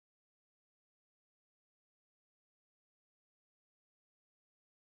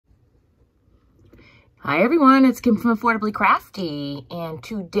Hi everyone, it's Kim from Affordably Crafty, and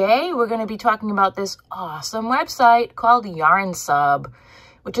today we're going to be talking about this awesome website called Yarn Sub,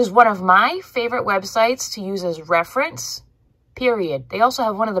 which is one of my favorite websites to use as reference, period. They also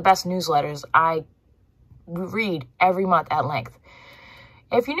have one of the best newsletters I read every month at length.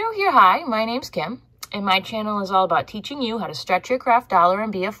 If you're new here, hi, my name's Kim, and my channel is all about teaching you how to stretch your craft dollar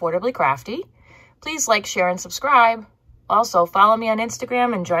and be affordably crafty. Please like, share, and subscribe. Also, follow me on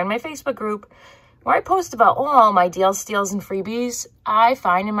Instagram and join my Facebook group, where I post about all my deals, steals, and freebies I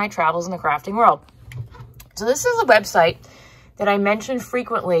find in my travels in the crafting world. So this is a website that I mention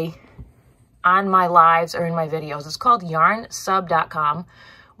frequently on my lives or in my videos. It's called yarnsub.com,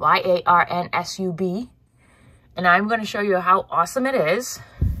 Y-A-R-N-S-U-B. And I'm going to show you how awesome it is.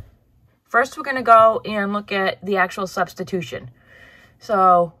 First, we're going to go and look at the actual substitution.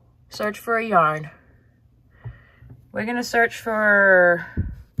 So, search for a yarn. We're going to search for...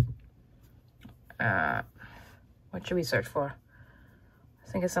 what should we search for?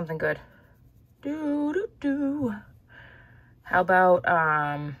 I think it's something good. How about,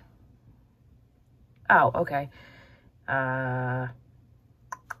 oh, okay.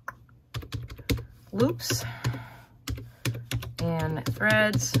 Loops and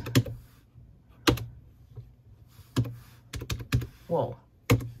threads, wool.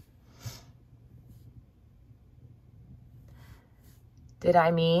 Did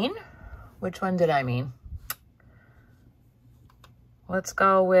I mean? Which one did I mean? Let's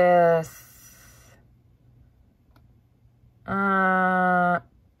go with,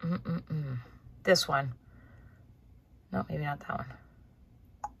 this one. No, maybe not that one.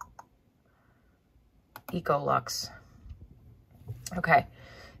 Ecolux. Okay,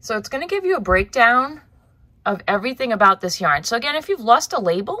 so it's going to give you a breakdown of everything about this yarn. So again, if you've lost a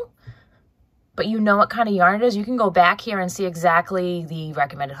label, but you know what kind of yarn it is, you can go back here and see exactly the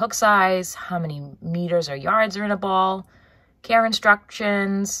recommended hook size, how many meters or yards are in a ball, care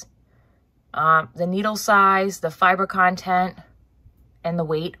instructions, the needle size, the fiber content, and the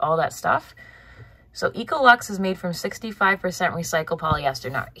weight, all that stuff. So Ecolux is made from 65% recycled polyester.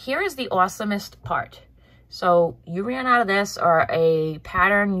 Now, here is the awesomest part. So you ran out of this, or a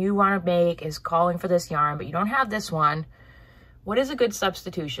pattern you want to make is calling for this yarn, but you don't have this one. What is a good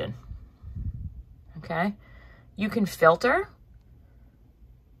substitution? Okay, you can filter.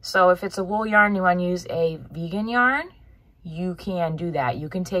 So if it's a wool yarn, you want to use a vegan yarn, you can do that. You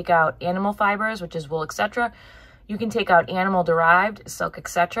can take out animal fibers, which is wool, etc. You can take out animal derived, silk,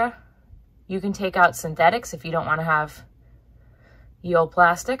 etc. You can take out synthetics if you don't want to have the old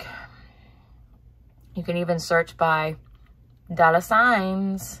plastic. You can even search by dollar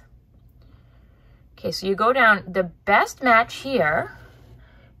signs. Okay, so you go down. The best match here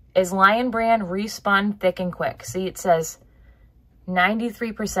is Lion Brand Respun Thick and Quick. See, it says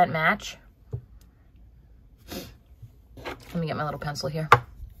 93% match. Let me get my little pencil here.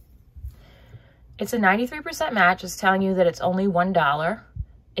 It's a 93% match. It's telling you that it's only $1.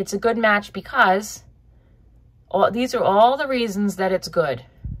 It's a good match because these are all the reasons that it's good.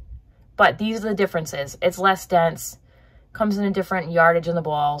 But these are the differences. It's less dense, comes in a different yardage in the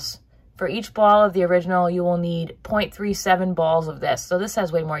balls. For each ball of the original, you will need 0.37 balls of this. So this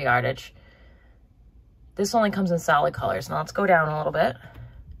has way more yardage. This only comes in solid colors. Now let's go down a little bit.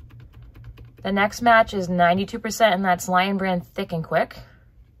 The next match is 92%, and that's Lion Brand Thick and Quick.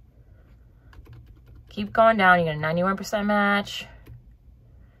 Keep going down. You get a 91% match,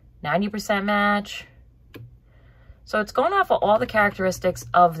 90% match. So it's going off of all the characteristics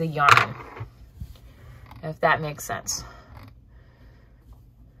of the yarn, if that makes sense.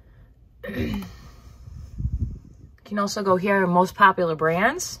 You can also go here, most popular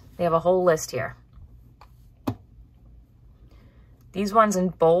brands. They have a whole list here. These ones in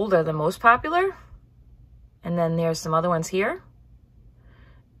bold are the most popular. And then there's some other ones here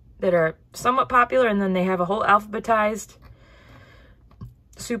that are somewhat popular. And then they have a whole alphabetized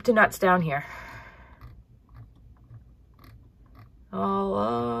soup to nuts down here. All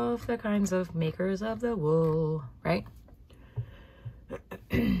of the kinds of makers of the wool, right?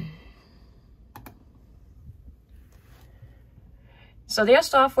 So their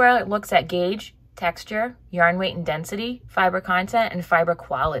software looks at gauge, texture, yarn weight and density, fiber content, and fiber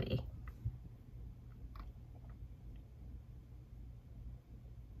quality.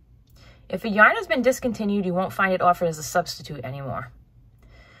 If a yarn has been discontinued, you won't find it offered as a substitute anymore.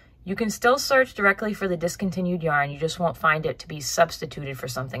 You can still search directly for the discontinued yarn, you just won't find it to be substituted for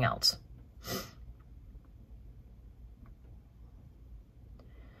something else.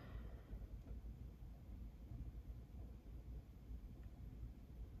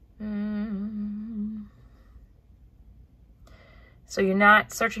 So you're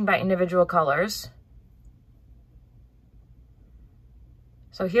not searching by individual colors.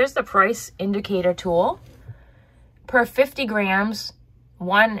 So here's the price indicator tool. Per 50 grams,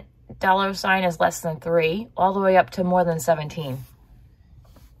 $1 sign is less than 3, all the way up to more than 17.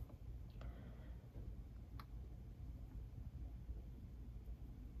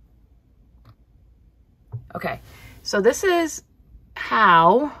 Okay, so this is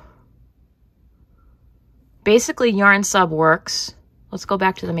how basically Yarn Sub works. Let's go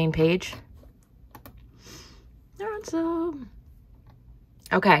back to the main page. Yarn Sub.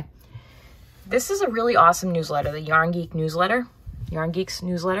 Okay, this is a really awesome newsletter, the Yarn Geek newsletter, Yarn Geek's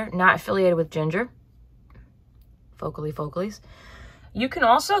newsletter, not affiliated with Ginger, Focalies. You can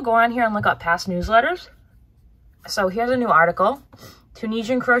also go on here and look up past newsletters. So here's a new article.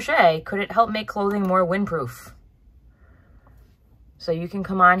 Tunisian crochet, could it help make clothing more windproof? So you can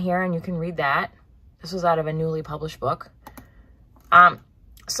come on here and you can read that. This was out of a newly published book.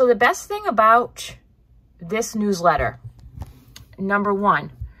 So the best thing about this newsletter, number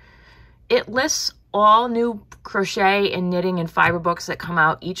one, it lists all new crochet and knitting and fiber books that come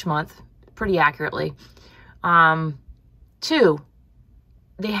out each month pretty accurately. 2,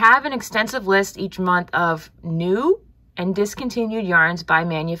 they have an extensive list each month of new and discontinued yarns by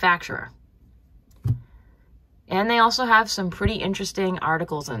manufacturer. And they also have some pretty interesting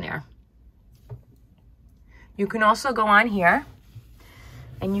articles in there. You can also go on here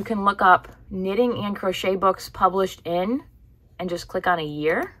and you can look up knitting and crochet books published in and just click on a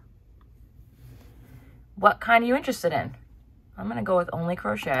year. What kind are you interested in? I'm going to go with only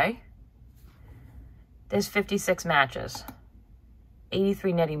crochet. There's 56 matches.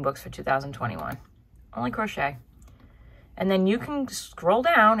 83 knitting books for 2021. Only crochet. And then you can scroll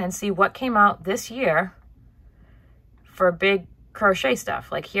down and see what came out this year for big crochet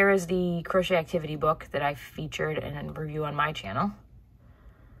stuff. Like here is the crochet activity book that I featured in a review on my channel.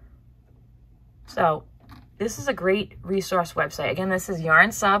 So this is a great resource website. Again, this is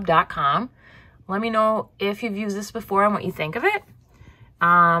yarnsub.com. Let me know if you've used this before and what you think of it.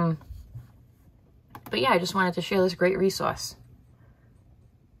 But yeah, I just wanted to share this great resource.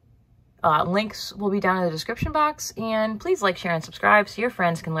 Links will be down in the description box. And please like, share, and subscribe so your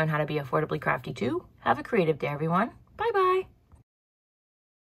friends can learn how to be affordably crafty too. Have a creative day, everyone.